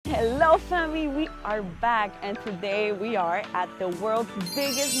Hello family, we are back and today we are at the world's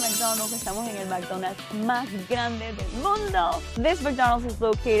biggest McDonald's. Estamos en el McDonald's más grande del mundo. This McDonald's is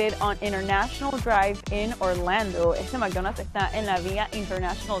located on International Drive in Orlando. Este McDonald's está en la vía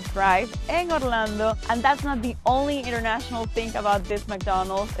International Drive en Orlando. And that's not the only international thing about this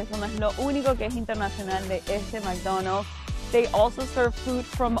McDonald's. Eso no es lo único que es internacional de este McDonald's. They also serve food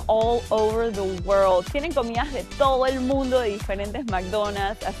from all over the world. Tienen comidas de todo el mundo, de diferentes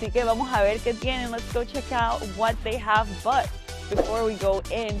McDonald's. Así que vamos a ver qué tienen. Let's go check out what they have. But before we go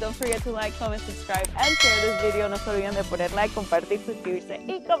in, don't forget to like, comment, subscribe, and share this video. No se olviden de poner like, compartir, suscribirse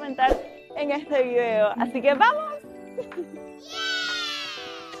y comentar en este video. Así que ¡vamos!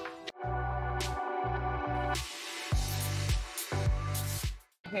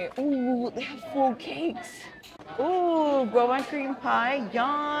 Okay, ooh, they have full cakes. Ooh, guava cream pie,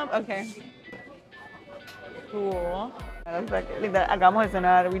 yum. Okay. Cool. Acabamos de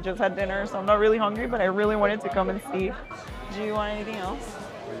cenar. We just had dinner, so I'm not really hungry, but I really wanted to come and see. Do you want anything else?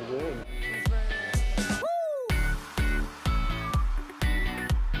 What are you doing?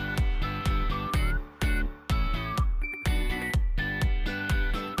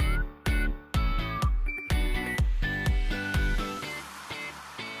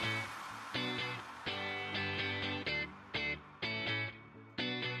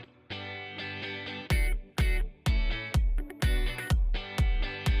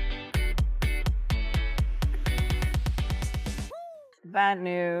 Bad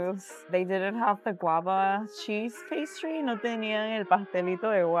news. They didn't have the guava cheese pastry. No tenían el pastelito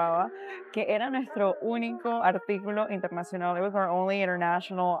de guava, que era nuestro único artículo internacional. It was our only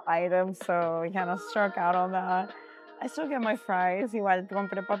international item, so we kind of struck out on that. I still get my fries. Igual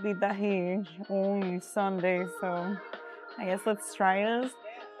compré papitas y un sundae, so I guess let's try this.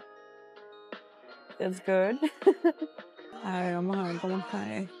 It's good. A ver, vamos a ver cómo está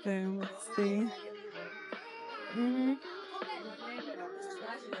este. Let's see.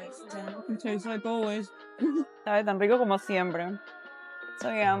 It tastes like always. Sabe tan rico como siempre. So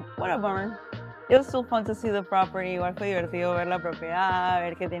yeah, what a bummer. It was still fun to see the property. Igual fue divertido ver la propiedad,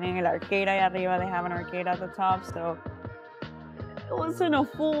 ver que tienen el arcade ahí arriba. They have an arcade at the top, so it wasn't a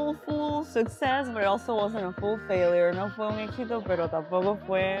full success, but it also wasn't a full failure. No fue un éxito, pero tampoco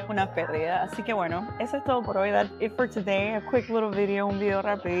fue una pérdida. Así que bueno, eso es todo por hoy. That's it for today. A quick little video, un video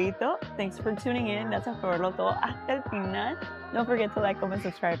rapidito. Thanks for tuning in. Gracias por verlo todo hasta el final. Don't forget to like, comment,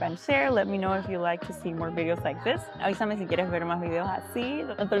 subscribe, and share. Let me know if you like to see more videos like this. Avísame si quieres ver más videos así.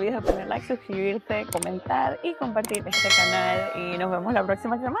 No te olvides de poner like, suscribirte, comentar y compartir este canal. Y nos vemos la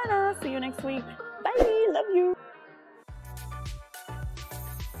próxima semana. See you next week. Bye. Love you.